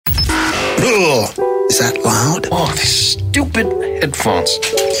Is that loud? Oh, these stupid headphones.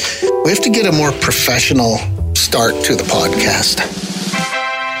 We have to get a more professional start to the podcast.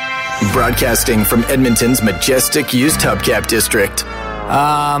 Broadcasting from Edmonton's majestic used hubcap district.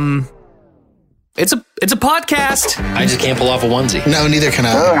 It's a podcast. I just can't pull off a onesie. No, neither can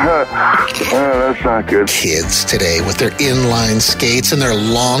I. That's not good. Kids today with their inline skates and their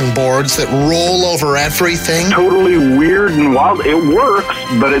long boards that roll over everything. Totally weird and wild. It works,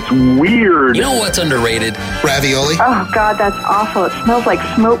 but it's weird. You know what's underrated? Ravioli? Oh, God, that's awful. It smells like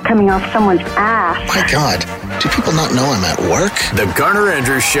smoke coming off someone's ass. My God, do people not know I'm at work? The Garner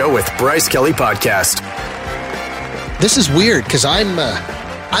Andrews Show with Bryce Kelly Podcast. This is weird because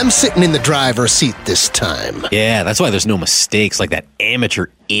I'm sitting in the driver's seat this time. Yeah, that's why there's no mistakes like that amateur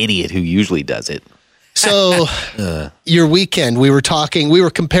idiot who usually does it. So, your weekend, we were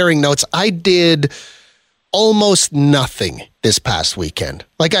comparing notes. I did almost nothing this past weekend.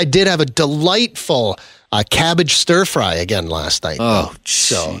 Like, I did have a delightful cabbage stir fry again last night. Oh,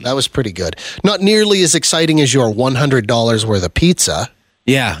 so that was pretty good. Not nearly as exciting as your $100 worth of pizza.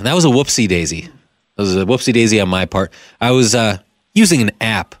 Yeah, that was a whoopsie daisy. That was a whoopsie daisy on my part. I was using an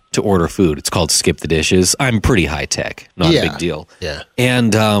app to order food. It's called Skip the Dishes. I'm pretty high tech, not a big deal. Yeah.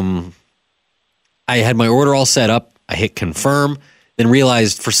 And I had my order all set up. I hit confirm, then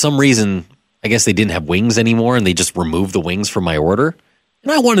realized for some reason, I guess they didn't have wings anymore, and they just removed the wings from my order.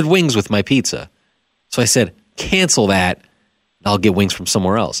 And I wanted wings with my pizza. So I said, cancel that, and I'll get wings from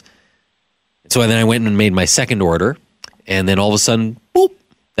somewhere else. And so then I went and made my second order, and then all of a sudden, boop,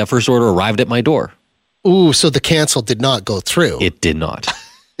 that first order arrived at my door. Ooh, so the cancel did not go through. It did not.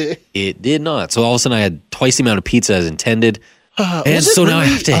 It did not. So all of a sudden I had twice the amount of pizza as intended. And so now I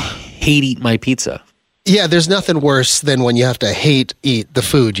have to hate eat my pizza. Yeah, there's nothing worse than when you have to hate eat the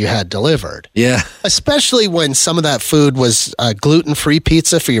food you had delivered. Yeah. Especially when some of that food was gluten-free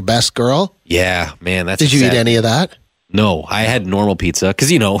pizza for your best girl. Yeah, man. Did you eat any of that? No, I had normal pizza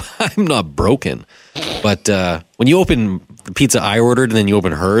because, I'm not broken. But when you open the pizza I ordered and then you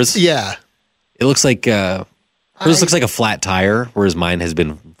open hers. Yeah. It looks like hers looks like a flat tire, whereas mine has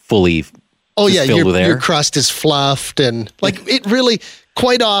been fully filled with air. Your crust is fluffed and it really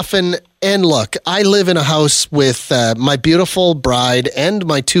quite often. And look, I live in a house with my beautiful bride and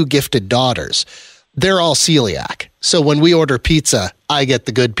my two gifted daughters. They're all celiac. So when we order pizza, I get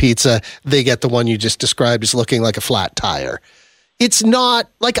the good pizza. They get the one you just described as looking like a flat tire. It's not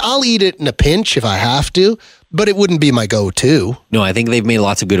I'll eat it in a pinch if I have to, but it wouldn't be my go-to. No, I think they've made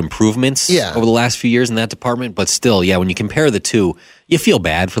lots of good improvements over the last few years in that department. But still, when you compare the two, you feel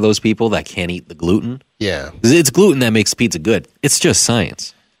bad for those people that can't eat the gluten. Yeah. It's gluten that makes pizza good. It's just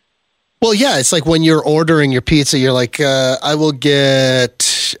science. Well, yeah, it's like when you're ordering your pizza, you're like, I'm going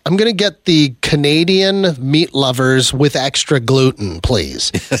to get the Canadian meat lovers with extra gluten, please.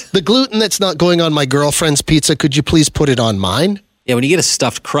 The gluten that's not going on my girlfriend's pizza, could you please put it on mine? Yeah, when you get a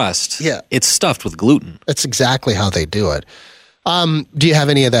stuffed crust, it's stuffed with gluten. That's exactly how they do it. Do you have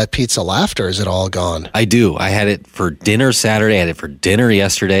any of that pizza left, or is it all gone? I do. I had it for dinner Saturday. I had it for dinner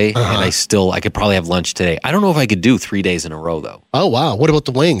yesterday, and I could probably have lunch today. I don't know if I could do 3 days in a row, though. Oh, wow. What about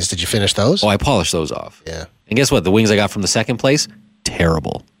the wings? Did you finish those? Oh, I polished those off. Yeah. And guess what? The wings I got from the second place,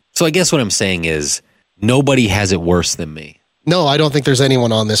 terrible. So I guess what I'm saying is nobody has it worse than me. No, I don't think there's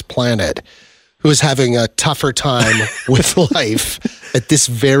anyone on this planet who is having a tougher time with life at this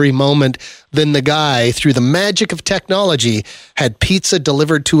very moment than the guy, through the magic of technology, had pizza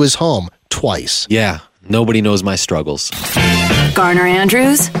delivered to his home twice. Yeah, nobody knows my struggles. Garner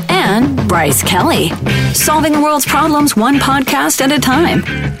Andrews and Bryce Kelly. Solving the world's problems one podcast at a time.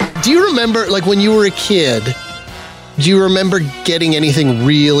 Do you remember, when you were a kid, do you remember getting anything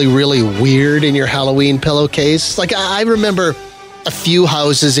really, really weird in your Halloween pillowcase? I remember a few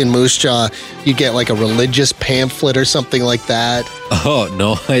houses in Moose Jaw, you get a religious pamphlet or something like that. Oh,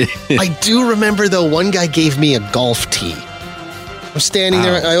 no. I do remember, though, one guy gave me a golf tee. I'm standing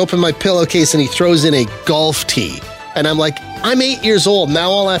there, I open my pillowcase, and he throws in a golf tee. And I'm like, I'm 8 years old. Now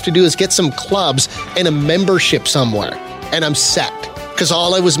all I have to do is get some clubs and a membership somewhere. And I'm set. Because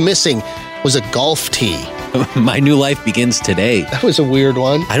all I was missing was a golf tee. My new life begins today. That was a weird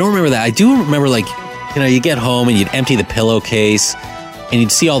one. I don't remember that. I do remember, you get home and you'd empty the pillowcase and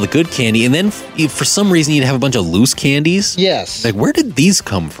you'd see all the good candy. And then for some reason, you'd have a bunch of loose candies. Yes. Where did these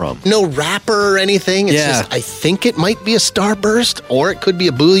come from? No wrapper or anything. It's just, I think it might be a Starburst, or it could be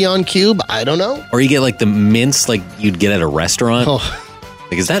a Bouillon Cube. I don't know. Or you get the mints you'd get at a restaurant. Oh.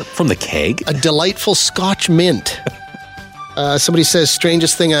 Is that from the keg? A delightful Scotch mint. Somebody says,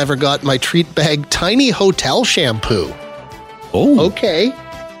 strangest thing I ever got in my treat bag, tiny hotel shampoo. Oh. Okay.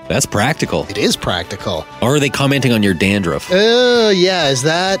 That's practical. It is practical. Or are they commenting on your dandruff? Yeah, is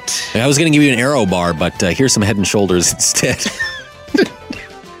that... I was going to give you an Aero bar, but here's some Head and Shoulders instead.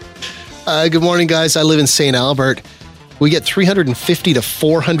 Good morning, guys. I live in St. Albert. We get 350 to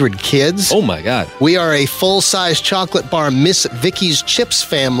 400 kids. Oh, my God. We are a full-size chocolate bar Miss Vicky's Chips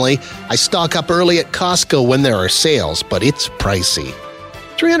family. I stock up early at Costco when there are sales, but it's pricey.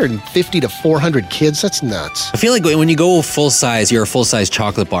 350 to 400 kids, that's nuts. I feel like when you go full-size, you're a full-size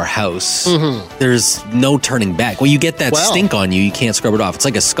chocolate bar house. Mm-hmm. There's no turning back. When you get that stink on you, you can't scrub it off. It's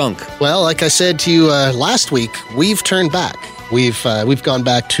like a skunk. Well, like I said to you last week, we've turned back. We've gone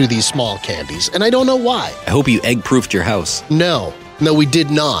back to these small candies, and I don't know why. I hope you egg-proofed your house. No, we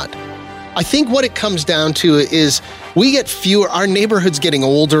did not. I think what it comes down to is we get fewer, our neighborhood's getting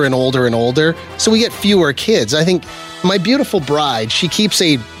older and older and older, so we get fewer kids. I think my beautiful bride, she keeps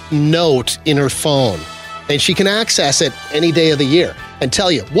a note in her phone, and she can access it any day of the year and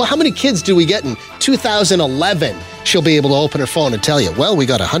tell you, well, how many kids do we get in 2011? She'll be able to open her phone and tell you, well, we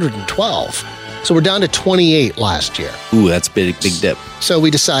got 112. So we're down to 28 last year. Ooh, that's big dip. So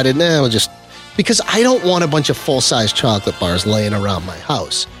we decided, we'll just... Because I don't want a bunch of full-size chocolate bars laying around my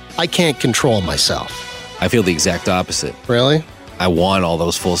house. I can't control myself. I feel the exact opposite. Really? I want all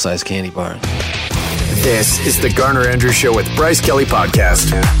those full-size candy bars. This is the Garner Andrews Show with Bryce Kelly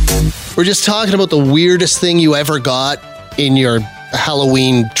Podcast. We're just talking about the weirdest thing you ever got in your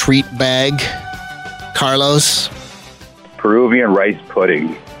Halloween treat bag. Carlos? Peruvian rice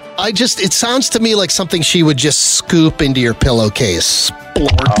pudding. It sounds to me like something she would just scoop into your pillowcase.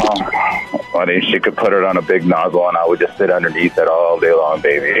 I mean, she could put it on a big nozzle and I would just sit underneath it all day long,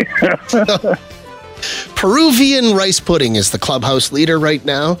 baby. Peruvian rice pudding is the clubhouse leader right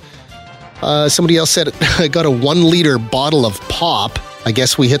now. Somebody else said, I got a 1-liter bottle of pop. I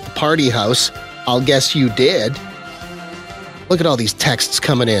guess we hit the party house. I'll guess you did. Look at all these texts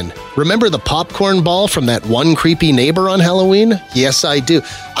coming in. Remember the popcorn ball from that one creepy neighbor on Halloween? Yes, I do.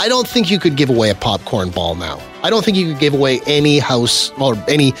 I don't think you could give away a popcorn ball now. I don't think you could give away any house or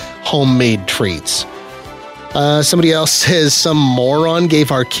any homemade treats. Somebody else says some moron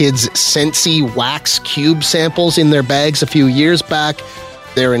gave our kids Scentsy wax cube samples in their bags a few years back.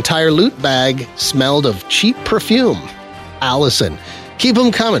 Their entire loot bag smelled of cheap perfume. Allison. Keep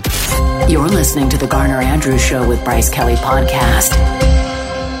them coming. You're listening to the Garner Andrews Show with Bryce Kelly Podcast.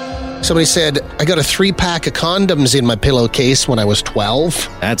 Somebody said, I got a 3-pack of condoms in my pillowcase when I was 12.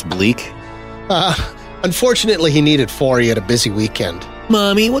 That's bleak. Unfortunately, he needed 4. He had a busy weekend.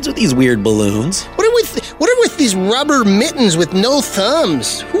 Mommy, what's with these weird balloons? What are with these rubber mittens with no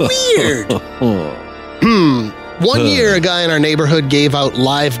thumbs? Weird. 1 year, a guy in our neighborhood gave out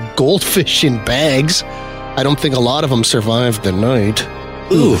live goldfish in bags. I don't think a lot of them survived the night.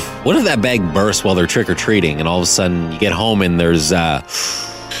 Ooh, what if that bag bursts while they're trick-or-treating and all of a sudden you get home and there's a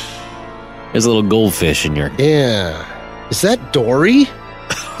little goldfish in your... Yeah. Is that Dory?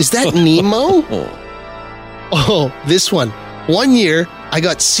 Is that Nemo? Oh, this one. 1 year, I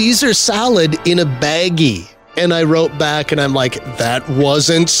got Caesar salad in a baggie. And I wrote back and I'm like, that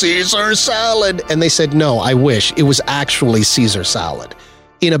wasn't Caesar salad. And they said, no, I wish. It was actually Caesar salad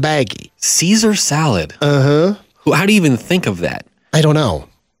in a baggie. Caesar salad? Uh-huh. How do you even think of that? I don't know.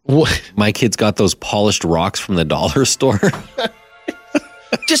 What? My kids got those polished rocks from the dollar store.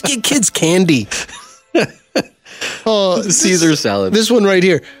 Just get kids candy. Oh, Caesar salad. This one right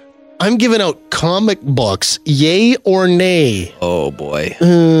here. I'm giving out comic books. Yay or nay? Oh, boy.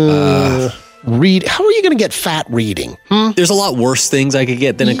 Read. How are you going to get fat reading? There's a lot worse things I could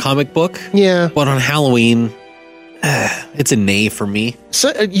get than a comic book. Yeah. But on Halloween, it's a nay for me.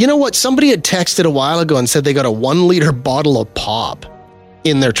 So, you know what? Somebody had texted a while ago and said they got a 1-liter bottle of pop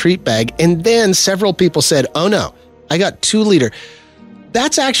in their treat bag. And then several people said, oh no, I got 2-liter.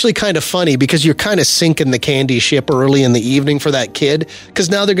 That's actually kind of funny because you're kind of sinking the candy ship early in the evening for that kid. Because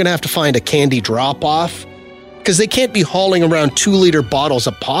now they're going to have to find a candy drop-off. Because they can't be hauling around 2-liter bottles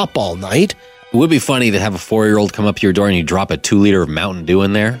of pop all night. It would be funny to have a 4-year-old come up to your door and you drop a 2-liter of Mountain Dew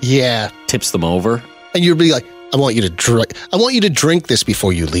in there. Yeah. Tips them over. And you'd be like, I want you to drink this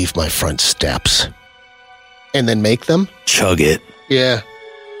before you leave my front steps. And then make them. Chug it. Yeah.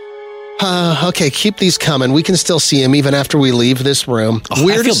 Okay, keep these coming. We can still see them even after we leave this room. Oh,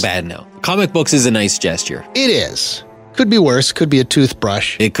 I feel bad now. Comic books is a nice gesture. It is. Could be worse. Could be a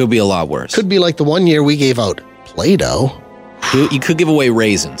toothbrush. It could be a lot worse. Could be like the 1 year we gave out Play-Doh. You could give away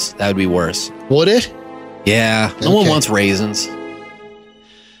raisins. That would be worse. Would it? Yeah. No one wants raisins.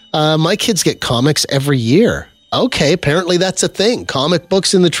 My kids get comics every year. Okay, apparently that's a thing. Comic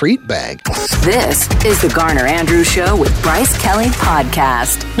books in the treat bag. This is the Garner Andrews Show with Bryce Kelly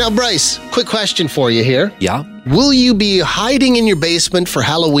Podcast. Now, Bryce, quick question for you here. Yeah? Will you be hiding in your basement for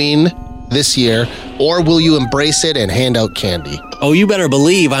Halloween this year, or will you embrace it and hand out candy? Oh, you better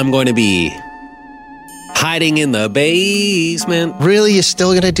believe I'm going to be hiding in the basement. Really? You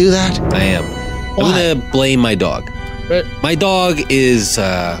still going to do that? I am. Why? I'm going to blame my dog. Right. My dog is,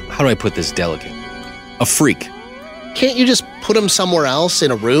 how do I put this delicate? A freak. Can't you just put him somewhere else in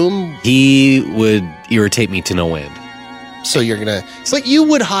a room? He would irritate me to no end. So you're going to... But you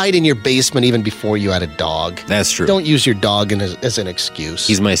would hide in your basement even before you had a dog. That's true. Don't use your dog as an excuse.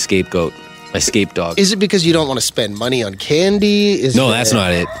 He's my scapegoat. My scape dog. Is it because you don't want to spend money on candy? That's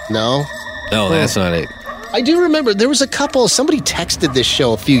not it. No? No, that's not it. I do remember there was a couple, somebody texted this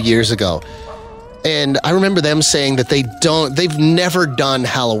show a few years ago, and I remember them saying that they've never done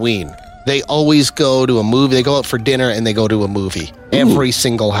Halloween. They always go to a movie. They go out for dinner and they go to a movie every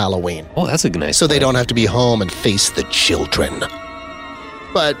single Halloween. Oh, that's a nice So plan. they don't have to be home and face the children.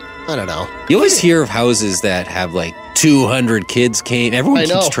 But I don't know. You always hear of houses that have like 200 kids came. Everyone I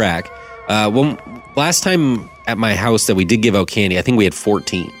know. keeps track. Last time at my house that we did give out candy, I think we had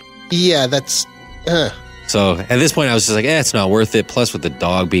 14. Yeah, that's... So at this point, I was just like, it's not worth it. Plus, with the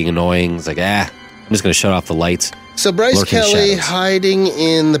dog being annoying, it's like, I'm just going to shut off the lights. So Bryce Lurking Kelly shadows. hiding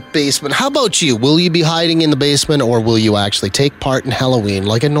in the basement. How about you? Will you be hiding in the basement, or will you actually take part in Halloween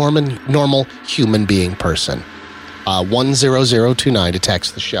like a normal human being person? 10029 to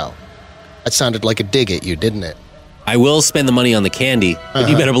text the show. That sounded like a dig at you, didn't it? I will spend the money on the candy, but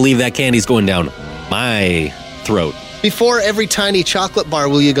you better believe that candy's going down my throat. Before every tiny chocolate bar,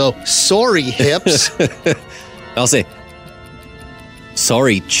 will you go, sorry, hips? I'll say,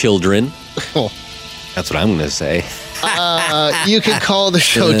 sorry, children. Oh. That's what I'm going to say. You can call the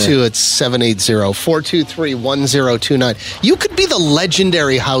show too at 780-423-1029. You could be the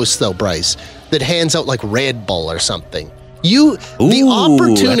legendary house, though, Bryce, that hands out like Red Bull or something. The that's a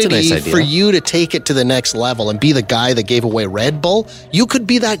opportunity nice idea. for you to take it to the next level and be the guy that gave away Red Bull, you could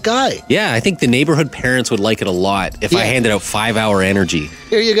be that guy. Yeah, I think the neighborhood parents would like it a lot if I handed out 5-hour energy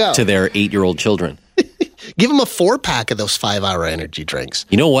Here you go. to their 8-year-old children. Give them a 4-pack of those 5-hour energy drinks.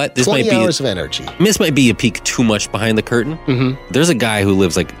 You know what? This 20 might be hours of energy. This might be a peek too much behind the curtain. Mm-hmm. There's a guy who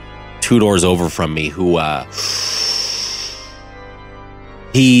lives like 2 doors over from me who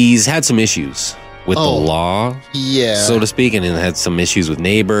he's had some issues with the law, so to speak, and had some issues with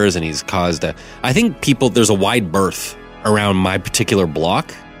neighbors, and he's caused I think there's a wide berth around my particular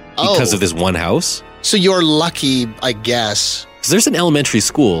block because of this one house. So you're lucky, I guess. Because there's an elementary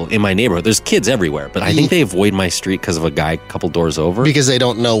school in my neighborhood. There's kids everywhere, but I think they avoid my street because of a guy a couple doors over. Because they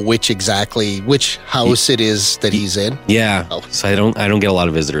don't know which house it is that he's in. Yeah, so I don't get a lot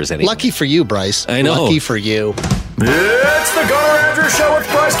of visitors anymore. Lucky for you, Bryce. I know. Lucky for you. It's the Garner Andrews Show with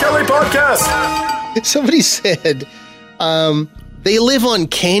Bryce Kelly Podcast. Somebody said they live on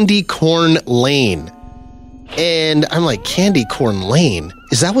Candy Corn Lane. And I'm like, Candy Corn Lane?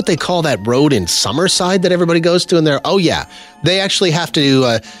 Is that what they call that road in Summerside that everybody goes to in there? Oh, yeah. They actually have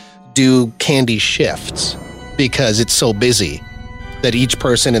to do candy shifts because it's so busy that each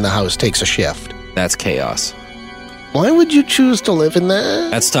person in the house takes a shift. That's chaos. Why would you choose to live in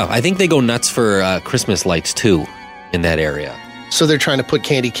that? That's tough. I think they go nuts for Christmas lights, too, in that area. So they're trying to put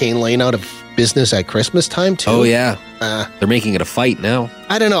Candy Cane Lane out of business at Christmas time, too? Oh, yeah. They're making it a fight now.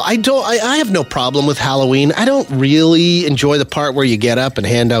 I don't know. I have no problem with Halloween. I don't really enjoy the part where you get up and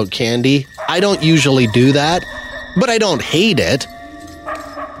hand out candy. I don't usually do that, but I don't hate it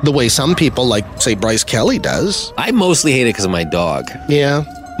the way some people, like, say, Bryce Kelly does. I mostly hate it because of my dog. Yeah.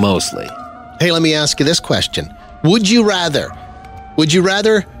 Mostly. Hey, let me ask you this question. Would you rather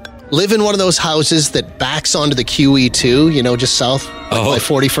live in one of those houses that backs onto the QE2, just south by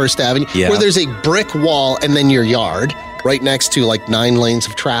 41st Avenue, where there's a brick wall and then your yard right next to like 9 lanes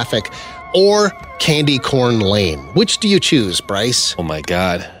of traffic, or Candy Corn Lane? Which do you choose, Bryce? Oh, my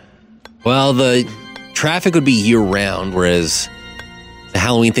God. Well, the traffic would be year-round, whereas the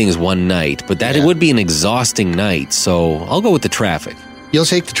Halloween thing is one night, but it would be an exhausting night, so I'll go with the traffic. You'll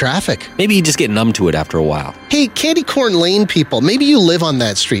take the traffic. Maybe you just get numb to it after a while. Hey, Candy Corn Lane people, maybe you live on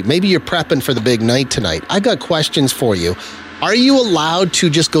that street. Maybe you're prepping for the big night tonight. I got questions for you. Are you allowed to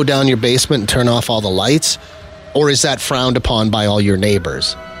just go down your basement and turn off all the lights? Or is that frowned upon by all your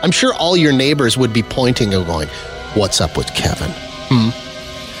neighbors? I'm sure all your neighbors would be pointing and going, what's up with Kevin?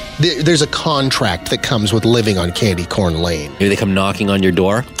 There's a contract that comes with living on Candy Corn Lane. Maybe they come knocking on your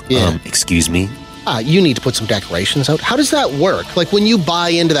door. Yeah. Excuse me? You need to put some decorations out. How does that work? Like when you buy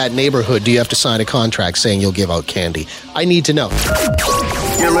into that neighborhood, do you have to sign a contract saying you'll give out candy? I need to know.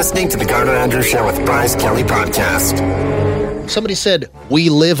 You're listening to the Garner Andrews Show with Bryce Kelly Podcast. Somebody said, we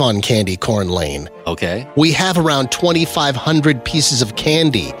live on Candy Corn Lane. Okay. We have around 2,500 pieces of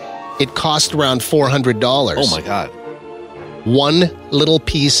candy. It cost around $400. Oh, my God. One little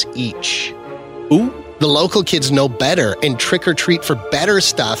piece each. Ooh. The local kids know better and trick or treat for better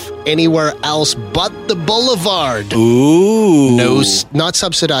stuff anywhere else but the boulevard. Ooh. No, not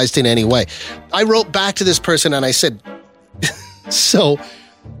subsidized in any way. I wrote back to this person and I said, so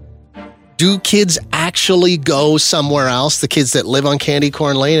do kids actually go somewhere else? The kids that live on Candy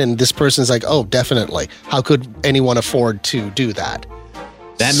Corn Lane? And this person's like, oh, definitely. How could anyone afford to do that?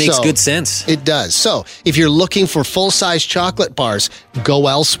 That makes good sense. It does. So if you're looking for full-size chocolate bars, go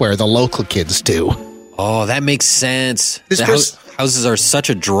elsewhere. The local kids do. Oh, that makes sense. Houses are such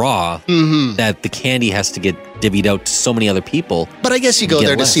a draw that the candy has to get divvied out to so many other people. But I guess you go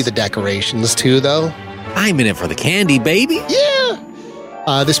there to see the decorations too, though. I'm in it for the candy, baby. Yeah.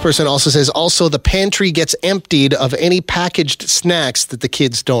 This person also says, also the pantry gets emptied of any packaged snacks that the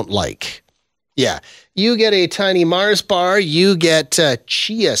kids don't like. Yeah. You get a tiny Mars bar. You get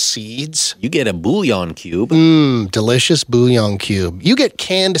chia seeds. You get a bouillon cube. Delicious bouillon cube. You get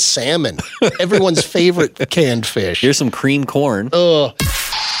canned salmon. Everyone's favorite canned fish. Here's some cream corn. Oh.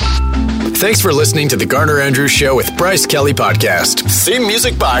 Thanks for listening to the Garner Andrews Show with Bryce Kelly Podcast. Theme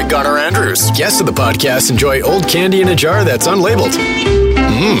music by Garner Andrews. Guests of the podcast enjoy old candy in a jar that's unlabeled.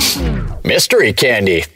 Mystery candy.